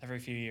every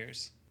few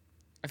years.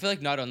 I feel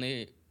like not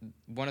only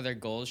one of their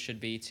goals should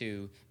be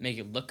to make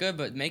it look good,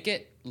 but make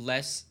it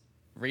less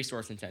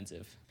resource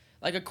intensive.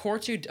 Like a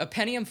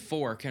Pentium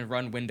 4 can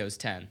run Windows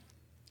 10.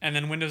 And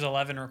then Windows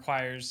 11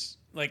 requires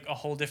like a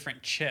whole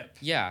different chip.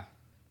 Yeah.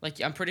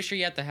 Like I'm pretty sure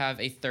you have to have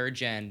a 3rd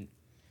gen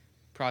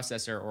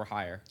processor or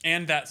higher.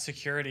 And that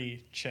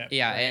security chip.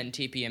 Yeah, right? and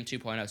TPM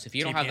 2.0. So if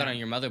you don't have that TPM. on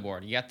your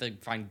motherboard, you have to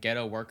find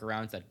ghetto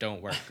workarounds that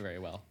don't work very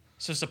well.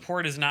 So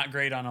support is not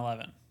great on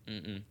 11.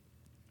 Mm-mm.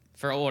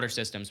 For older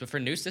systems. But for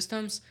new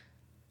systems,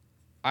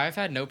 I've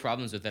had no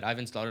problems with it. I've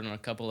installed it on a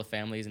couple of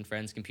families and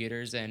friends'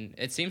 computers, and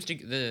it seems to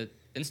the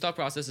install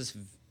process is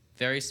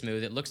very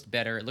smooth. It looks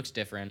better. It looks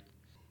different.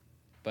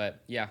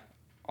 But yeah,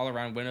 all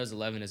around Windows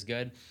 11 is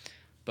good.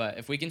 But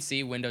if we can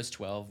see Windows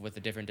 12 with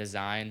a different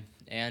design,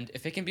 and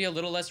if it can be a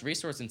little less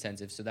resource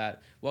intensive so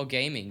that while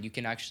gaming, you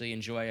can actually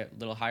enjoy a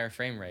little higher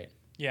frame rate.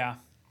 Yeah.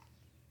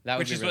 That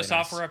would Which be is really what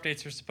nice. software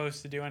updates are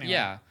supposed to do anyway.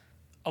 Yeah.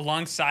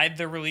 Alongside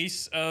the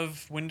release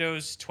of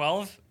Windows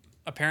 12,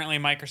 apparently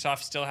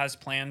Microsoft still has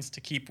plans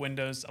to keep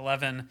Windows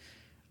 11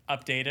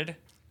 updated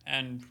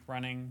and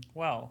running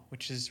well,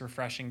 which is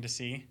refreshing to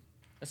see.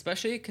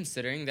 Especially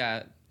considering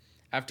that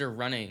after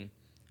running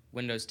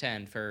Windows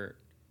 10 for,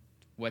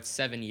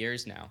 7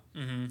 years now,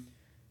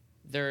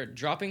 they're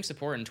dropping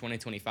support in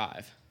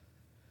 2025.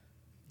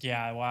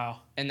 Yeah, wow.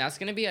 And that's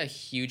going to be a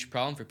huge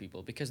problem for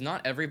people because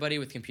not everybody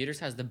with computers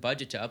has the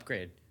budget to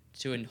upgrade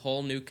to a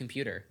whole new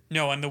computer.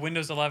 No, and the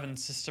Windows 11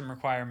 system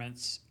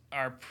requirements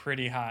are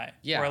pretty high.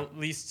 Yeah. Or at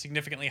least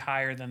significantly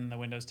higher than the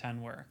Windows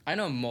 10 were. I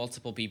know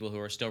multiple people who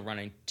are still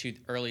running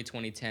early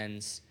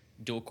 2010s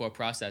dual-core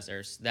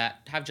processors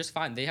that have just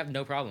fine. They have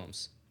no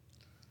problems.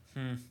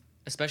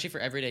 Especially for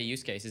everyday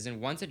use cases.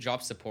 And once it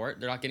drops support,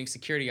 they're not getting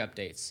security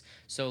updates.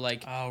 So,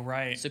 like... Oh,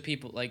 right. So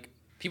people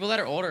that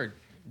are older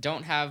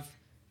don't have,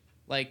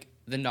 like,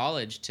 the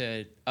knowledge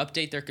to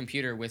update their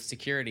computer with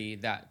security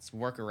that's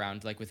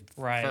workaround, like with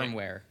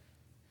firmware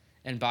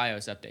and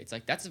BIOS updates.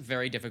 Like, that's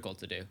very difficult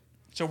to do.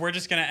 So we're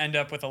just going to end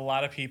up with a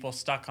lot of people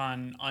stuck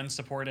on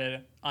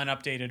unsupported,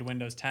 unupdated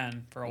Windows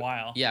 10 for a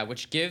while. Yeah,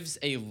 which gives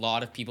a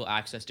lot of people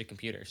access to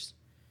computers.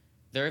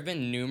 There have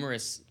been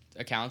numerous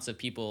accounts of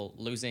people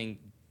losing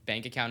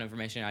bank account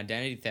information and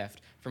identity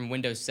theft from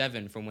Windows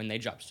 7 from when they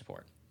dropped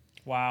support.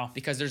 Wow.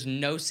 Because there's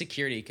no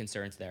security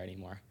concerns there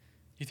anymore.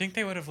 You think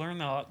they would have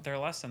learned their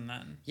lesson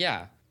then?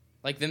 Yeah.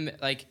 Like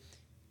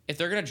if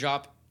they're going to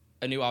drop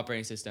a new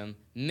operating system,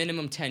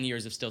 minimum 10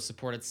 years of still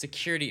supported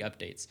security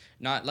updates.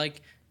 Not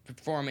like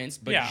performance,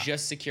 but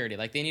just security.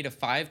 Like they need a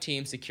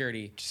 5-team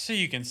security. Just so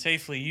you can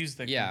safely use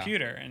the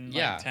computer in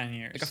 10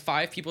 years. Like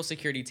a 5-people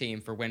security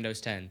team for Windows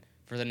 10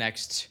 for the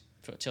next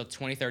till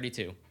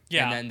 2032.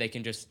 Yeah. And then they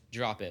can just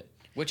drop it,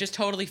 which is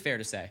totally fair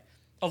to say.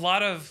 A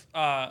lot of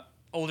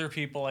older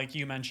people, like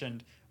you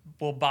mentioned,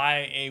 will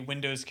buy a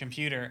Windows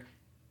computer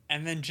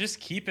and then just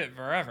keep it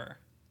forever.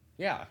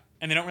 Yeah.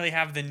 And they don't really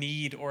have the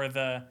need or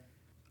the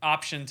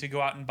option to go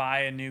out and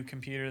buy a new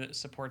computer that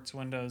supports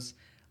Windows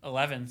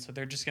 11, so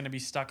they're just going to be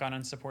stuck on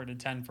unsupported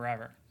 10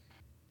 forever.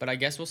 But I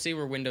guess we'll see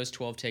where Windows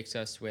 12 takes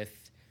us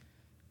with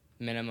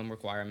minimum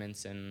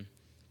requirements and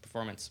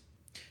performance.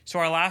 So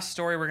our last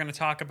story we're going to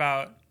talk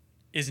about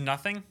is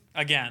Nothing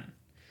again.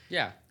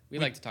 Yeah, we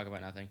like to talk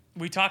about nothing.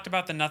 We talked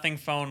about the Nothing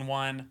Phone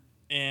 1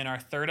 in our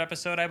 3rd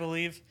episode, I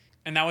believe,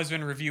 and that was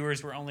when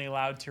reviewers were only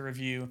allowed to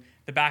review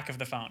the back of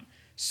the phone.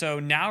 So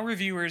now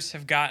reviewers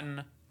have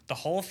gotten the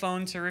whole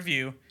phone to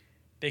review.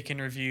 They can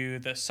review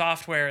the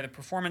software, the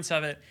performance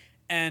of it,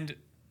 and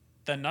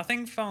the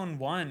Nothing Phone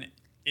 1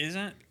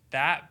 isn't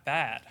that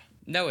bad.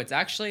 No, it's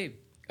actually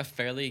a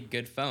fairly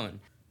good phone.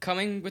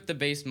 Coming with the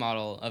base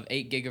model of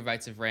 8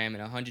 gigabytes of RAM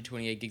and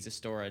 128 gigs of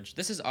storage,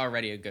 this is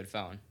already a good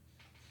phone.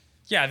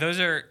 Yeah,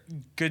 those are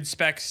good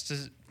specs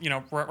to,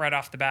 right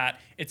off the bat.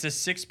 It's a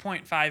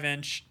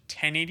 6.5-inch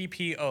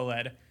 1080p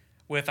OLED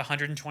with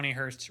 120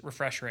 hertz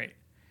refresh rate,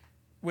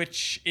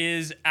 which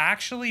is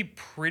actually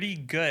pretty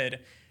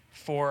good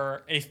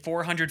for a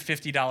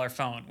 $450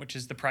 phone, which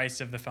is the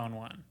price of the Phone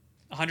 1.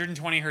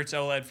 120 hertz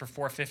OLED for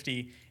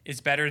 $450 is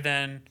better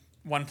than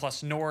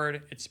OnePlus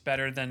Nord. It's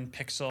better than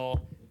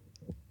Pixel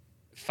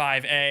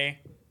 5a.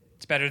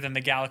 It's better than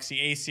the Galaxy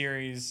A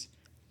series.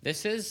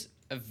 This is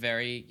a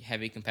very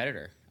heavy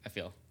competitor, I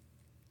feel.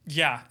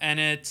 Yeah, and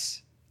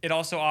it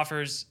also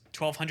offers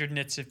 1200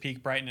 nits of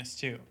peak brightness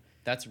too.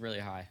 That's really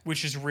high.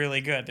 Which is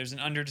really good. There's an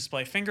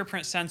under-display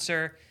fingerprint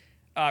sensor.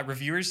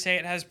 Reviewers say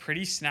it has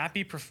pretty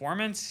snappy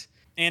performance,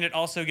 and it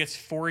also gets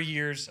 4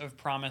 years of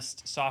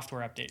promised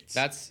software updates.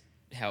 That's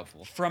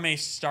helpful. From a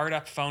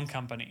startup phone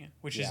company,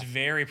 which is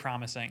very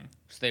promising.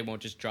 So they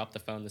won't just drop the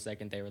phone the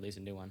second they release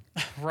a new one.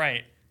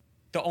 Right.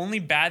 The only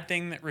bad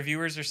thing that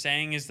reviewers are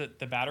saying is that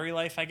the battery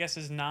life, I guess,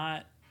 is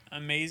not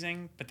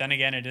amazing. But then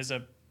again, it is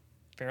a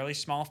fairly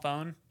small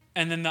phone.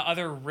 And then the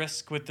other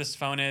risk with this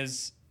phone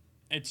is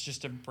it's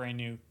just a brand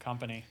new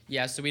company.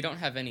 Yeah, so we don't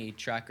have any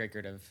track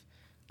record of,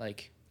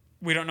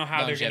 we don't know how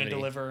longevity. They're going to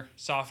deliver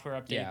software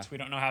updates. Yeah. We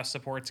don't know how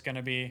support's going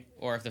to be.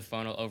 Or if the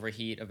phone will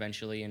overheat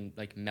eventually and,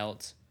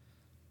 melt.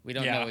 We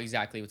don't know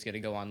exactly what's going to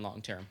go on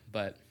long term,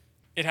 but...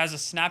 It has a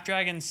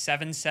Snapdragon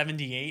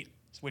 778,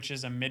 which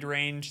is a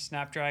mid-range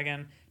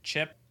Snapdragon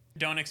chip.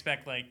 Don't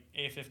expect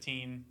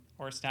A15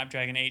 or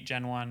Snapdragon 8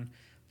 Gen 1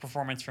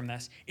 performance from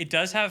this. It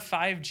does have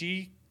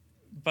 5G,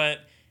 but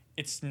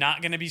it's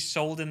not going to be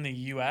sold in the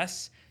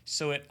US,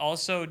 so it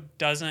also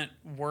doesn't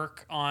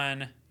work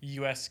on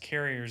US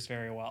carriers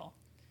very well.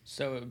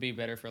 So it would be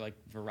better for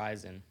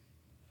Verizon.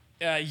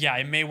 Yeah,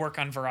 it may work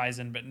on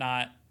Verizon, but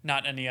not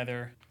any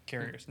other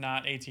carriers.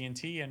 Not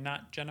AT&T and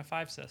not Gen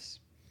 5 Sys.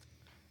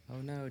 Oh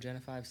no, Gen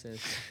 5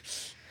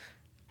 Sys.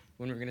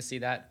 When we're going to see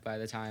that by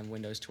the time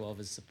Windows 12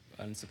 is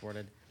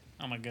unsupported.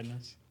 Oh my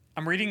goodness.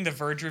 I'm reading the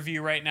Verge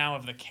review right now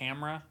of the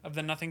camera of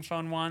the Nothing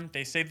Phone 1.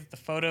 They say that the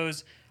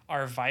photos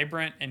are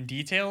vibrant and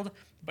detailed,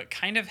 but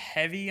kind of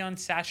heavy on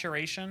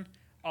saturation,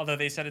 although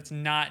they said it's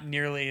not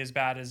nearly as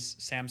bad as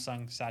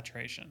Samsung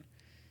saturation.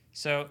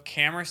 So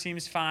camera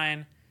seems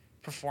fine,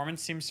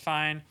 performance seems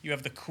fine. You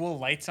have the cool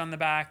lights on the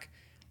back.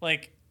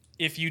 Like,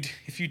 if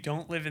you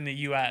don't live in the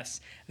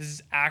US, this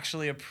is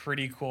actually a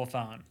pretty cool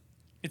phone.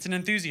 It's an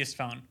enthusiast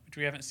phone, which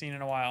we haven't seen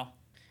in a while.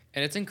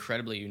 And it's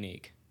incredibly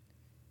unique.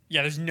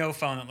 Yeah, there's no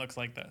phone that looks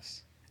like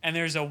this. And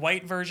there's a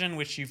white version,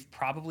 which you've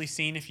probably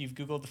seen if you've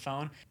Googled the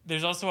phone.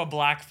 There's also a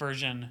black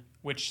version,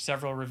 which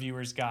several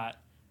reviewers got,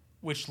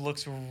 which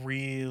looks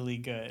really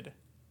good.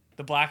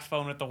 The black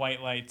phone with the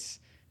white lights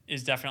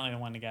is definitely the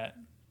one to get.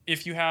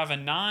 If you have a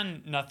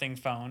non-Nothing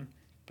phone,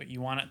 but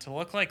you want it to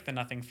look like the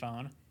Nothing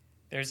phone,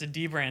 there's a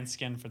D-brand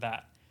skin for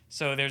that.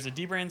 So there's a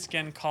D-brand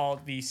skin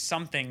called the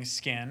Something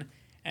skin,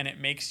 and it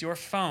makes your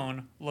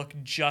phone look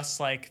just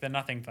like the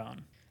Nothing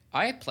phone.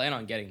 I plan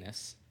on getting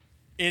this.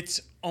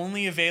 It's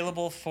only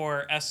available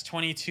for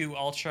S22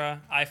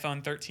 Ultra,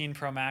 iPhone 13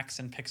 Pro Max,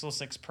 and Pixel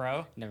 6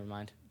 Pro. Never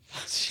mind.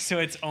 So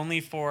it's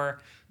only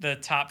for the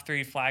top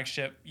 3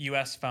 flagship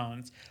US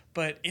phones.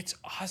 But it's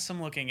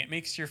awesome looking. It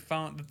makes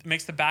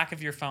the back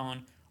of your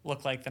phone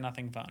look like the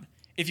Nothing phone.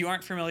 If you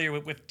aren't familiar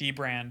with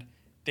D-brand,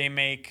 they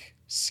make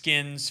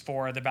skins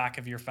for the back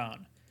of your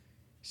phone.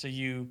 So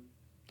you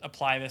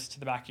apply this to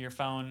the back of your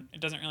phone. It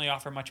doesn't really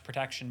offer much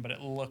protection, but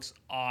it looks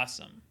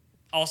awesome.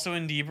 Also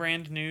in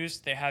D-brand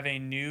news, they have a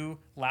new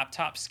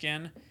laptop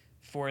skin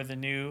for the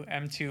new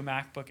M2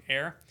 MacBook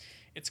Air.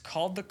 It's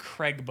called the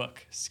Craigbook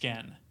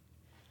skin.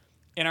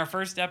 In our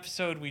first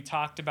episode, we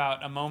talked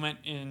about a moment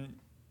in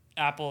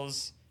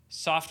Apple's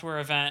software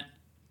event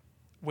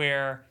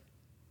where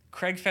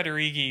Craig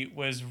Federighi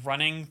was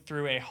running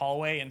through a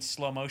hallway in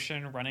slow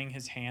motion, running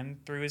his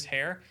hand through his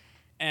hair,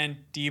 and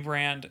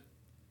D-brand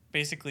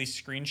basically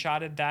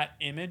screenshotted that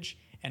image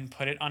and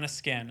put it on a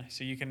skin.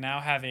 So you can now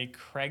have a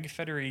Craig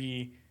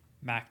Federighi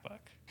MacBook.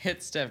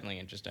 It's definitely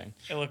interesting.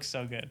 It looks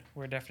so good.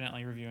 We're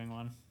definitely reviewing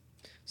one.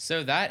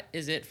 So that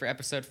is it for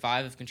episode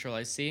 5 of Control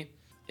IC.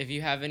 If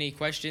you have any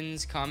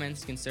questions,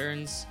 comments,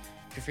 concerns,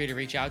 feel free to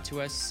reach out to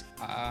us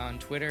on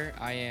Twitter.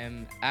 I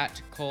am at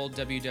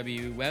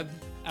ColdWWWeb.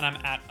 And I'm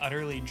at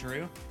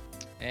UtterlyDrew.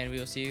 And we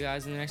will see you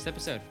guys in the next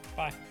episode.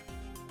 Bye.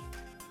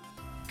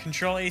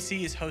 Control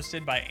AC is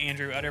hosted by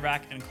Andrew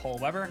Utterback and Cole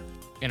Weber.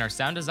 And our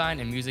sound design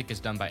and music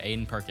is done by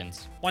Aiden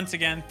Perkins. Once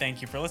again,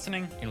 thank you for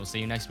listening. And we'll see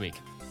you next week.